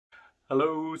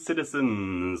Hello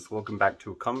citizens! Welcome back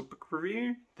to a comic book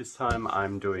review. This time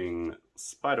I'm doing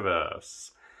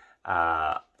Spider-Verse.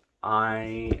 I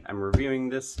am reviewing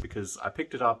this because I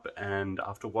picked it up and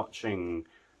after watching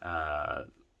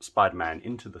Spider-Man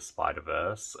Into the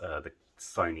Spider-Verse, the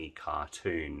Sony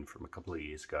cartoon from a couple of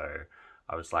years ago,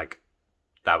 I was like,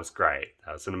 that was great.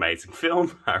 That was an amazing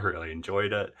film. I really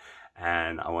enjoyed it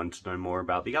and I wanted to know more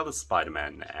about the other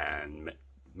Spider-Man and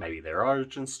maybe their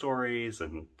origin stories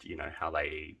and, you know, how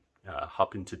they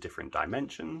hop into different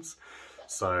dimensions.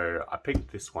 So I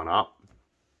picked this one up.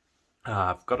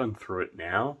 I've gotten through it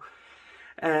now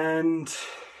and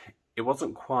it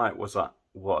wasn't quite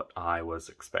what I was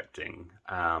expecting.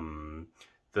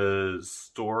 The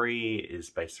story is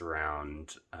based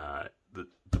around the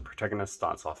protagonist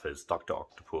starts off as Dr.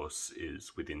 Octopus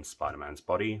is within Spider-Man's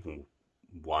body,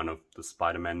 one of the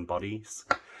Spider-Man bodies,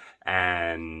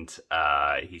 and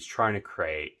he's trying to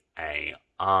create an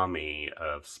army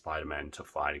of Spider-Man to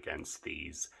fight against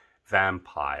these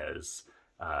vampires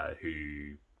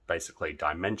who basically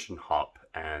dimension hop,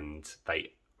 and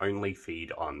they only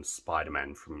feed on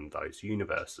Spider-Man from those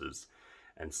universes.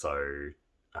 And so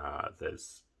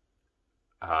there's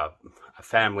a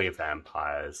family of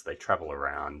vampires. They travel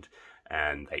around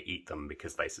and they eat them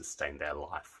because they sustain their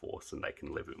life force and they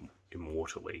can live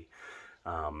immortally.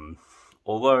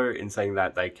 Although in saying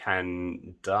that, they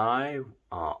can die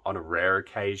on a rare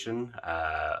occasion,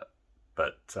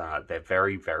 but they're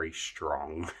very, very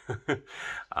strong.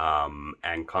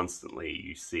 And constantly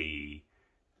you see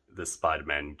the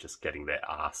Spider-Man just getting their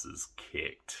asses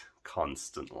kicked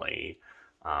constantly.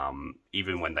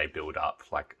 Even when they build up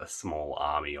like a small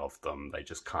army of them, they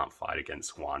just can't fight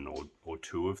against one or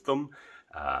two of them.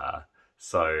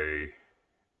 So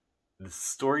the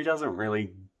story doesn't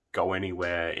really go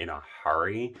anywhere in a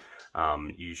hurry.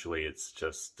 Usually it's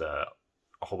just a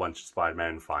whole bunch of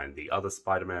Spider-Man find the other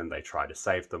Spider-Man, they try to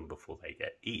save them before they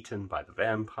get eaten by the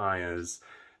vampires.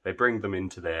 They bring them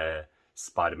into their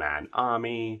Spider-Man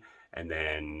army, and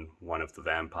then one of the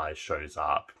vampires shows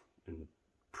up and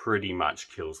pretty much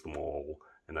kills them all,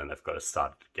 and then they've got to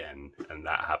start it again, and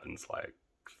that happens like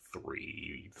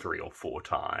three or four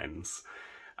times.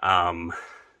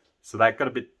 So that got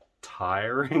a bit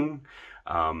tiring,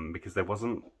 because there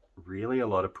wasn't really a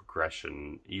lot of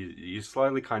progression. You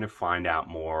slowly kind of find out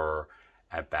more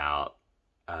about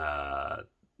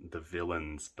the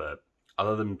villains, but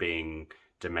other than being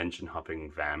dimension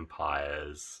hopping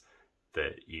vampires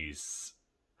that use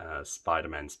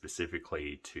Spider-Man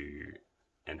specifically to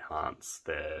enhance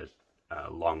their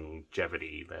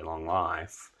longevity, their long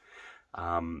life,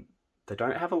 they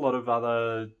don't have a lot of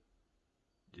other,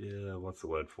 what's the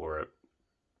word for it?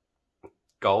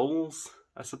 Goals,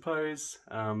 I suppose.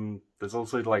 There's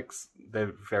also like,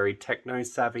 they're very techno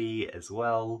savvy as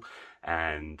well,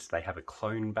 and they have a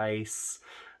clone base,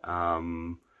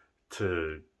 so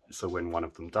when one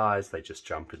of them dies, they just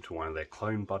jump into one of their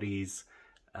clone bodies.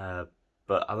 But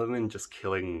other than just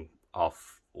killing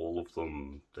off all of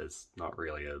them, there's not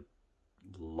really a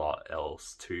lot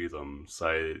else to them.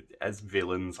 So as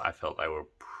villains, I felt they were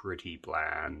pretty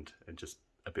bland and just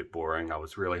a bit boring. I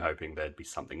was really hoping there'd be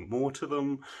something more to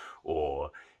them,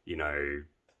 or, you know,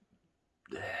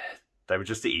 they were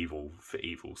just evil for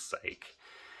evil's sake.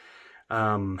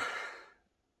 The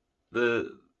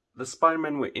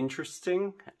Spider-Men were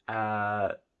interesting,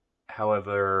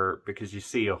 however, because you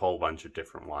see a whole bunch of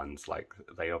different ones, like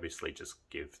they obviously just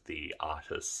give the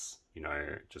artists, you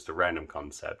know, just a random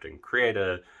concept and create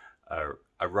a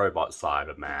robot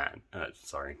Cyberman,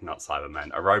 sorry, not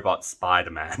Cyberman, a robot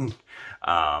Spider-Man,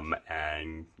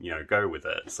 and, you know, go with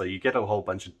it. So you get a whole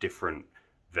bunch of different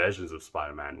versions of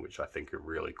Spider-Man, which I think are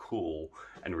really cool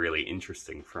and really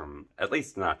interesting from at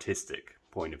least an artistic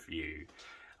point of view.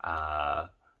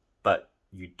 But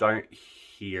you don't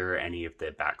hear any of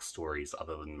their backstories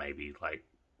other than maybe like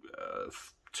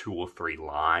 2 or 3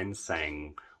 lines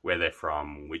saying where they're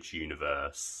from, which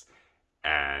universe,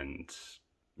 and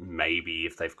maybe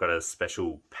if they've got a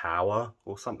special power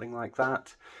or something like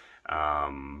that.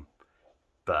 And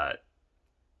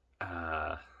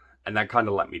that kind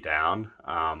of let me down,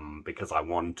 because I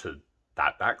wanted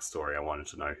that backstory. I wanted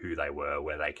to know who they were,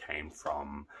 where they came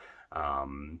from.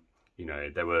 You know,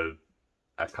 there were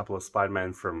a couple of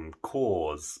Spider-Man from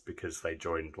Cause because they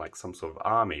joined like some sort of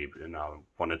army, and I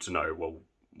wanted to know, well,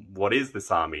 what is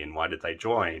this army and why did they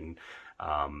join?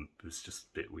 It was just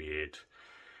a bit weird.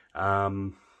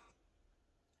 All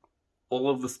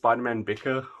of the Spider-Man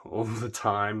bicker all the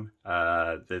time.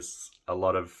 There's a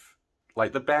lot of,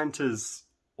 like, the banter's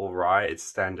alright. It's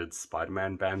standard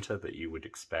Spider-Man banter that you would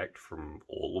expect from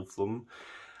all of them.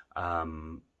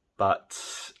 but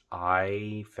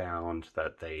I found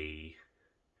that they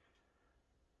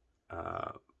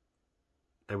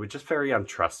were just very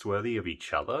untrustworthy of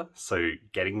each other, so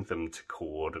getting them to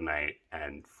coordinate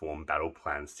and form battle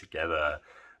plans together,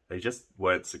 they just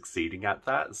weren't succeeding at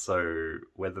that. So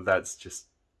whether that's just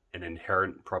an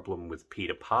inherent problem with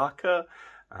Peter Parker,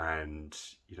 and,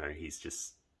 you know, he's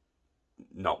just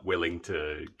not willing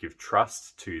to give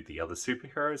trust to the other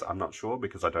superheroes, I'm not sure,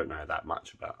 because I don't know that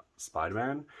much about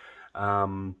Spider-Man.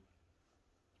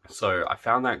 So I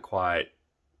found that quite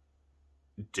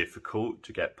difficult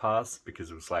to get past,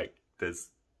 because it was like, there's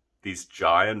these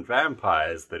giant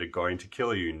vampires that are going to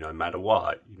kill you no matter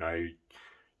what. You know,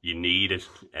 you need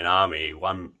an army.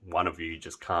 One of you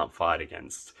just can't fight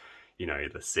against, you know,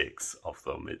 the 6 of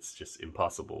them. It's just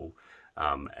impossible.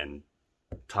 And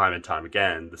time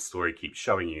again, the story keeps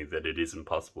showing you that it is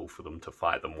impossible for them to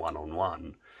fight them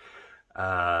one-on-one.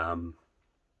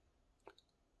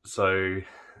 So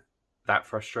that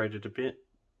frustrated a bit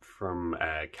from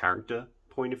a character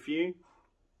point of view.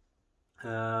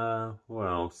 What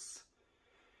else?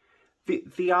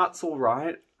 The art's all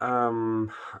right.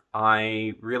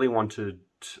 I really wanted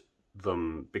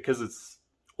them, because it's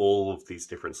all of these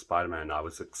different Spider-Man, I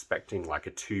was expecting like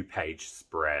a 2-page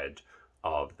spread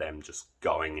of them just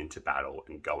going into battle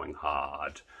and going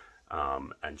hard,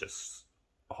 and just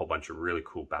a whole bunch of really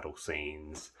cool battle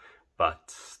scenes.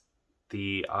 But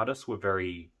the artists were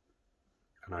very,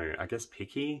 I guess,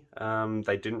 picky.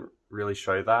 They didn't really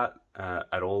show that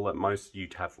at all. At most,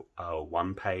 you'd have a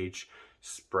 1-page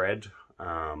spread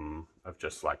of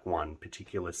just like one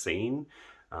particular scene,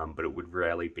 but it would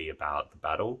rarely be about the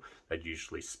battle. They'd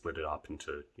usually split it up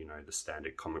into, you know, the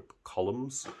standard comic book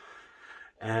columns,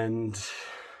 and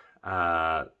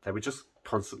they were just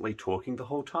constantly talking the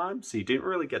whole time, so you didn't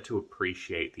really get to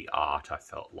appreciate the art. I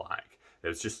felt like there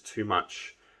was just too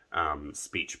much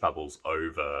speech bubbles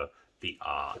over the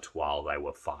art while they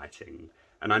were fighting.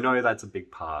 And I know that's a big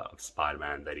part of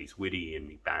Spider-Man, that he's witty and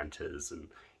he banters, and,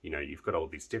 you know, you've got all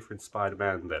these different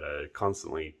Spider-Man that are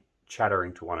constantly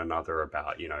chattering to one another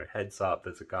about, you know, heads up,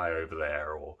 there's a guy over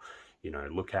there, or, you know,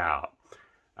 look out.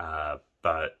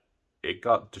 But it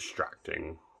got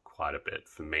distracting quite a bit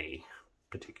for me,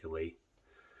 particularly.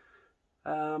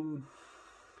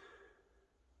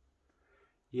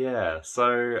 Yeah,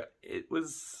 so it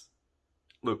was...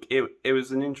 Look, it was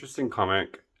an interesting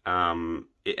comic.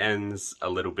 It ends a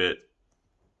little bit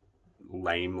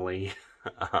lamely.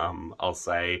 I'll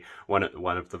say one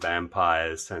of the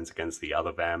vampires turns against the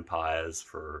other vampires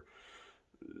for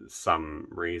some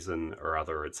reason or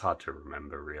other. It's hard to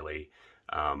remember, really.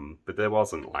 But there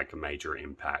wasn't like a major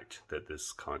impact that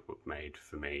this comic book made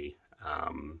for me.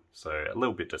 So a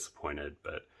little bit disappointed,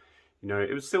 but, you know,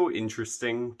 it was still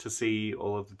interesting to see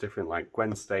all of the different, like,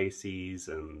 Gwen Stacy's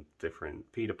and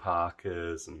different Peter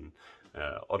Parkers and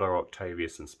Otto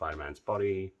Octavius and Spider-Man's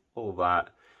body, all of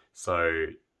that. So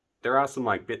there are some,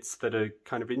 like, bits that are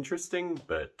kind of interesting,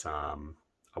 but I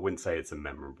wouldn't say it's a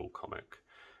memorable comic.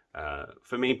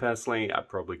 For me personally, I'd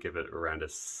probably give it around a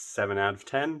 7 out of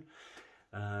 10.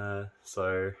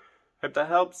 So hope that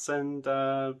helps, and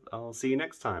I'll see you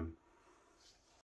next time.